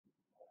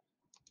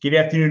Good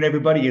afternoon,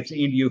 everybody. It's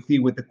Andy O'Fee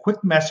with a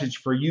quick message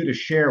for you to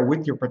share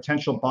with your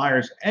potential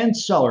buyers and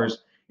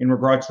sellers in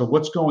regards to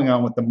what's going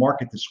on with the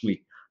market this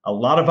week. A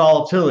lot of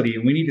volatility,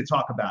 and we need to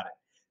talk about it.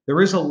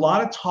 There is a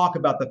lot of talk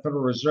about the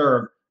Federal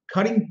Reserve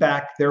cutting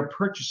back their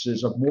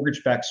purchases of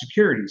mortgage-backed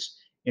securities.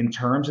 In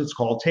terms, it's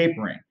called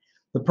tapering.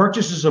 The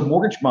purchases of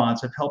mortgage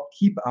bonds have helped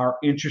keep our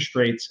interest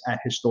rates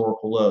at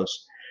historical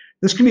lows.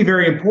 This can be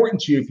very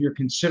important to you if you're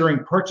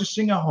considering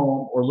purchasing a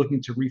home or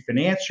looking to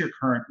refinance your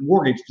current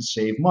mortgage to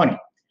save money.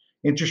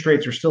 Interest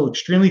rates are still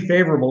extremely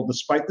favorable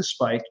despite the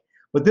spike,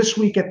 but this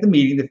week at the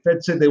meeting, the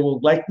Fed said they will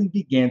likely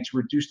begin to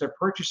reduce their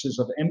purchases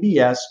of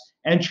MBS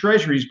and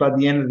Treasuries by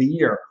the end of the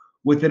year,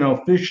 with an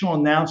official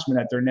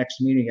announcement at their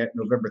next meeting at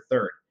November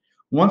 3rd.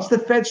 Once the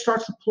Fed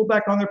starts to pull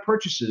back on their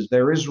purchases,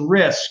 there is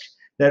risk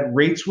that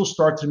rates will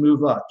start to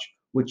move up,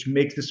 which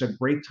makes this a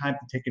great time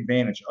to take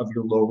advantage of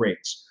your low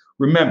rates.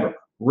 Remember,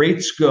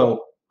 rates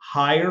go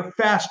higher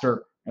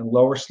faster and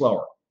lower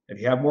slower. If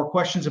you have more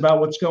questions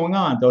about what's going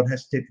on, don't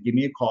hesitate to give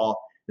me a call.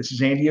 This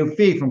is Andy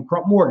O'Fee from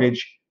Crump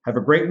Mortgage. Have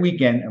a great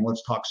weekend, and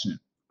let's talk soon.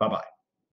 Bye-bye.